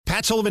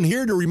Matt Sullivan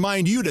here to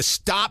remind you to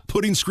stop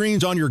putting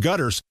screens on your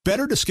gutters.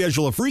 Better to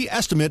schedule a free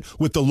estimate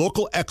with the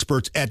local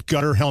experts at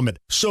Gutter Helmet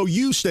so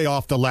you stay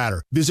off the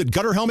ladder. Visit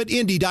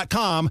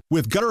GutterHelmetIndy.com.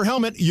 With Gutter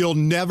Helmet, you'll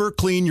never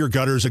clean your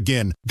gutters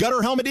again.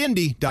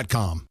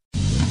 GutterHelmetIndy.com.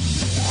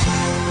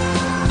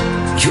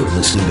 You're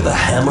listening to the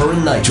Hammer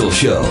and Nigel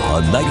Show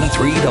on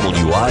 93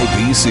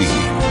 WIBC.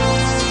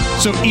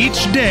 So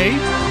each day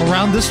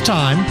around this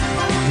time,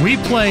 we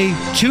play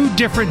two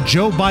different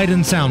Joe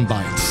Biden sound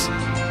bites.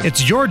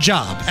 It's your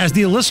job as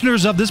the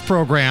listeners of this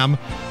program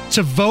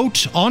to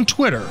vote on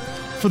Twitter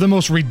for the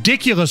most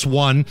ridiculous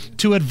one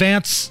to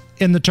advance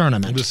in the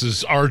tournament. This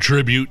is our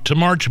tribute to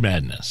March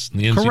Madness,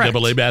 the NCAA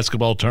Correct.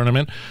 basketball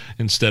tournament.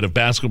 Instead of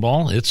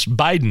basketball, it's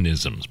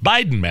Bidenisms,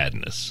 Biden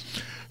madness.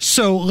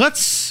 So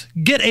let's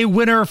get a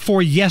winner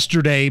for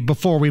yesterday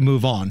before we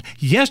move on.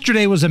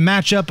 Yesterday was a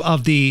matchup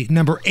of the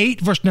number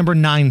 8 versus number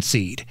 9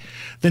 seed.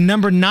 The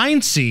number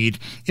 9 seed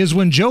is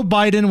when Joe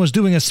Biden was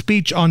doing a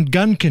speech on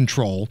gun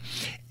control.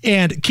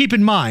 And keep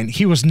in mind,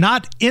 he was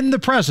not in the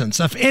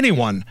presence of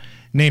anyone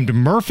named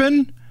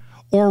Murphin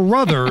or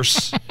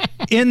Ruthers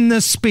in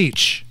this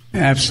speech.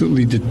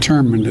 Absolutely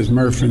determined as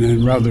Murphin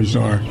and Ruthers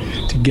are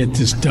to get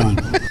this done.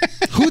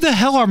 Who the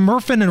hell are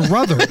Murphin and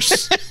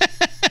Ruthers?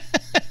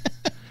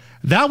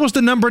 That was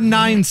the number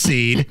 9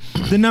 seed.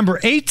 The number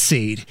 8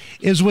 seed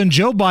is when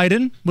Joe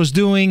Biden was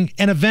doing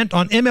an event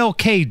on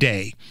MLK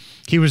Day.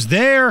 He was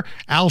there,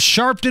 Al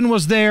Sharpton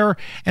was there,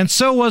 and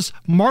so was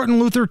Martin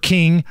Luther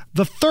King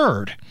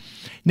III.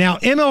 Now,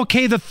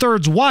 MLK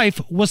III's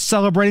wife was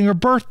celebrating her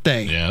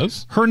birthday.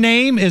 Yes. Her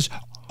name is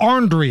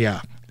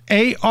Arndrea,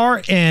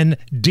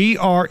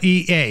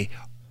 Arndrea.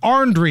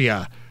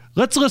 Arndrea.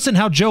 Let's listen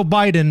how Joe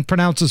Biden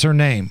pronounces her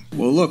name.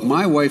 Well, look,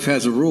 my wife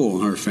has a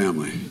rule in her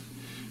family.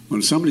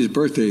 When somebody's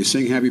birthday, you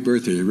sing happy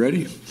birthday. You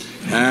ready?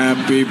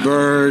 Happy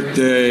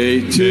birthday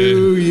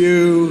to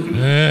you.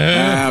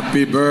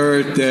 Happy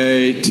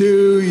birthday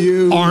to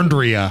you.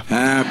 Arndrea.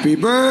 Happy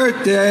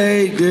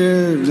birthday,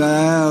 dear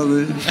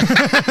Alvin.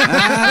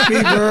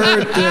 Happy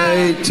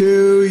birthday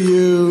to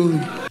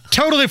you.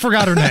 Totally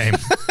forgot her name.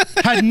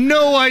 Had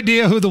no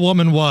idea who the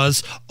woman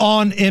was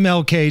on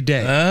MLK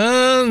Day.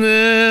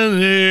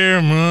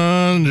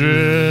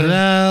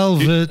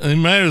 Velvet. You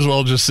might as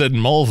well just said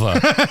Mulva.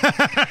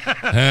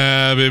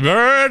 Happy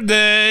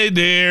birthday,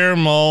 dear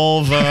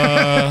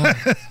Mulva.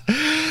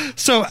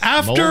 So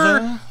after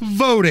Mulva?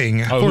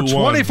 voting for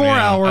 24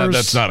 hours,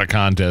 That's not a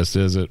contest,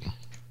 is it?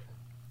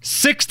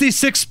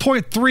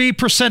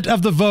 66.3%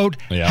 of the vote,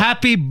 Yeah.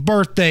 happy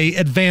birthday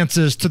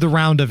advances to the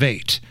round of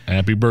 8.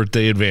 Happy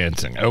birthday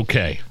advancing.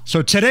 Okay.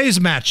 So today's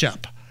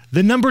matchup,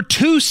 the number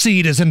 2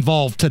 seed is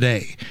involved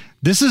today.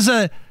 This is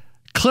a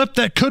clip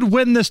that could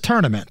win this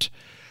tournament.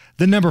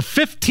 The number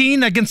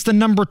 15 against the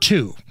number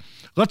 2.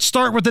 Let's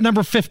start with the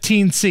number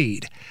 15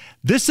 seed.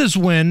 This is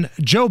when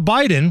Joe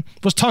Biden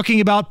was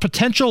talking about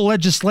potential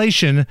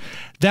legislation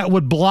that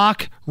would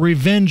block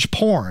revenge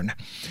porn.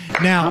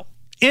 Now,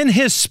 in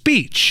his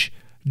speech,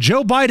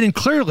 Joe Biden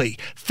clearly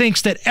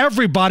thinks that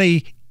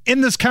everybody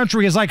in this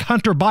country is like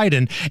Hunter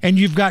Biden, and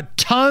you've got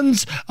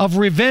tons of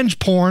revenge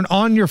porn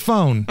on your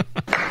phone.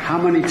 How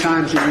many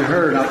times have you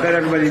heard? I bet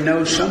everybody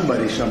knows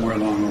somebody somewhere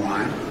along the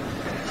line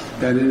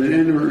that in an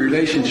intimate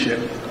relationship,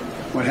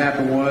 what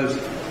happened was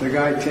the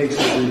guy takes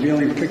a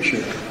revealing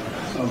picture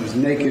of his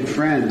naked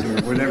friend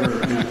or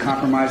whatever in a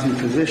compromising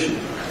position,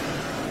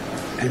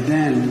 and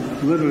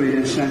then literally, in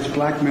a sense,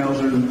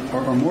 blackmails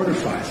or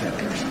mortifies that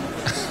person.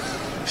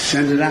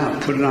 Send it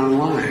out, put it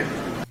online.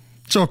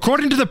 So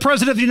according to the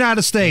President of the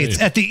United States,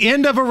 at the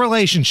end of a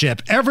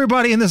relationship,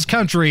 everybody in this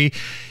country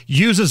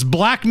uses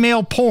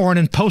blackmail porn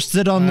and posts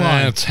it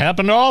online. It's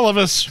happened to all of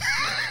us.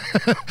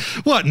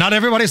 What, not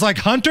everybody's like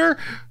Hunter?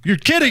 You're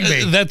kidding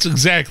me. That's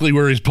exactly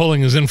where he's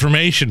pulling his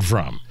information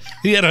from.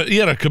 He had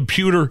a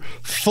computer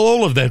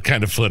full of that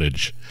kind of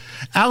footage.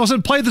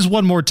 Allison, play this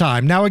one more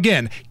time. Now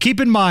again, keep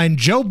in mind,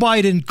 Joe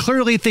Biden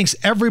clearly thinks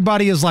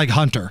everybody is like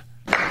Hunter.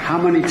 How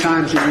many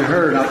times have you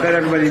heard? I bet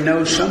everybody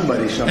knows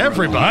somebody somewhere.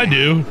 Everybody. I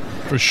do,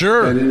 for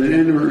sure. That in an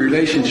intimate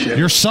relationship,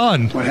 Your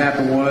son. what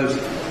happened was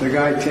the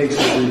guy takes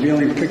a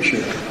revealing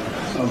picture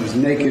of his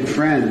naked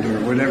friend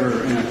or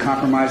whatever in a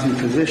compromising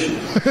position,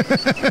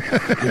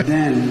 and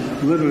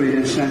then literally,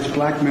 in a sense,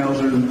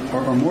 blackmails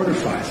or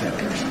mortifies that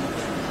person.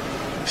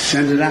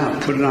 Send it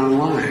out, put it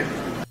online.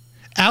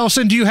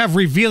 Allison, do you have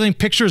revealing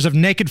pictures of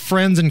naked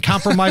friends in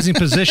compromising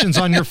positions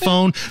on your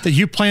phone that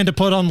you plan to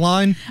put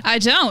online? I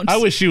don't. I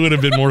wish you would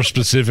have been more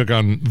specific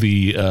on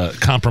the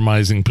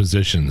compromising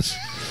positions.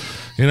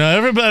 You know,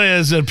 everybody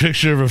has that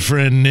picture of a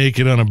friend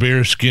naked on a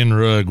bearskin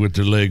rug with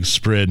their legs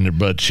spread and their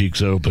butt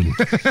cheeks open.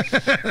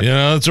 You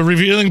know, it's a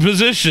revealing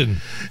position.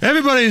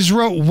 Everybody's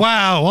wrote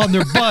wow on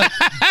their butt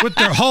with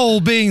their hole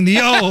being the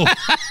O.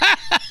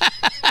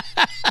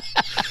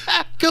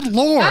 Good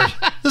Lord.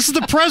 This is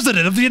the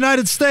President of the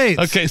United States.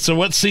 Okay, so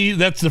what seed?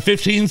 That's the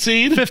 15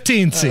 seed?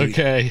 15 seed.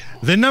 Okay.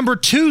 The number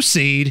 2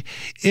 seed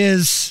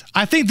is,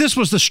 I think this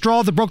was the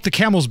straw that broke the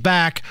camel's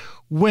back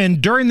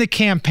when during the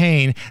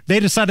campaign, they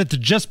decided to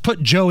just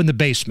put Joe in the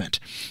basement.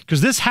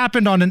 Because this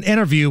happened on an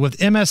interview with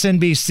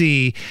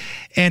MSNBC.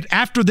 And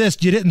after this,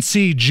 you didn't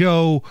see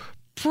Joe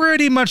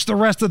pretty much the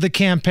rest of the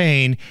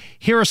campaign.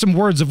 Here are some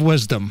words of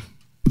wisdom.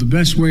 The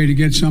best way to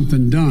get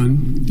something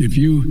done, if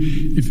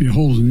it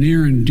holds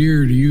near and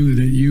dear to you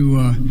that you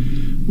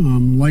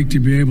like to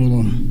be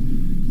able to.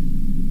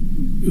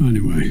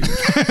 Anyway,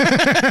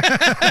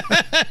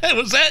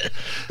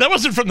 that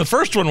wasn't from the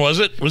first one, was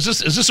it? Is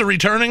this a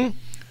returning?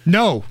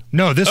 No,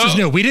 this is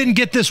new. We didn't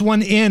get this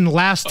one in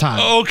last time.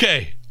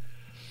 Okay.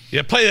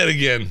 Yeah, play that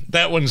again.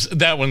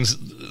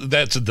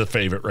 That's the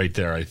favorite right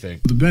there, I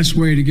think. The best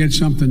way to get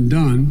something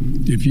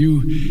done, if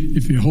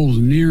it holds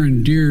near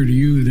and dear to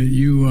you that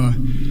you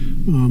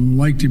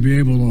like to be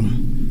able to.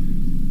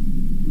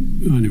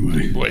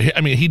 Anyway, Boy,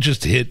 I mean, he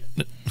just hit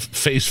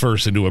face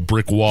first into a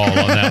brick wall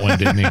on that one,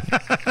 didn't he?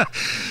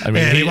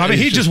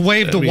 He just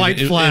waved the white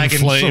flag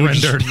and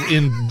surrendered.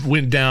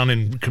 Went down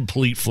in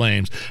complete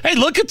flames. Hey,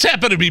 look, it's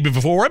happened to me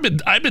before.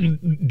 I've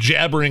been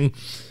jabbering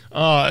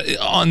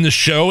on the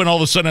show, and all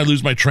of a sudden I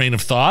lose my train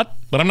of thought.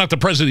 But I'm not the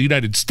president of the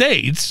United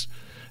States,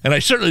 and I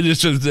certainly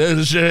just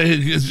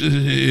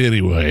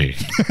anyway.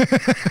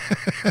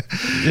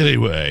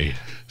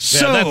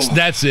 So yeah,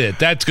 that's it.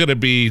 That's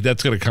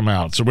gonna come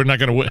out. So we're not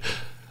gonna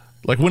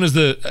like. When is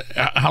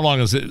how long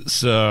is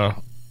this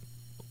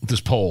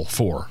poll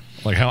for?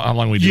 Like how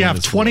long we do? You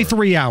have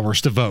 23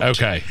 hours to vote.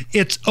 Okay,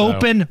 it's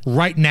open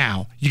right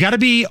now. You got to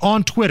be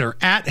on Twitter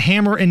at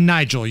Hammer and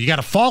Nigel. You got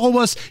to follow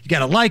us. You got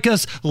to like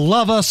us,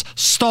 love us,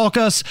 stalk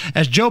us.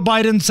 As Joe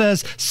Biden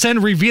says,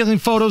 send revealing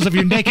photos of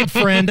your naked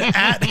friend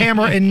at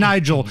Hammer and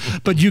Nigel.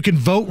 But you can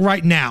vote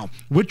right now.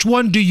 Which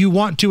one do you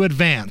want to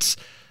advance?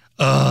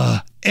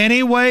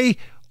 Anyway,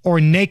 or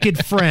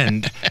naked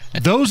friend.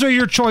 Those are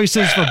your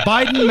choices for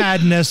Biden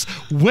Madness.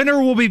 Winner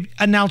will be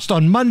announced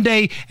on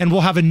Monday, and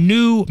we'll have a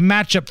new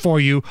matchup for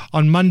you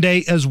on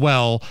Monday as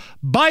well.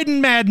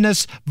 Biden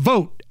Madness,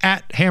 vote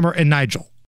at Hammer and Nigel.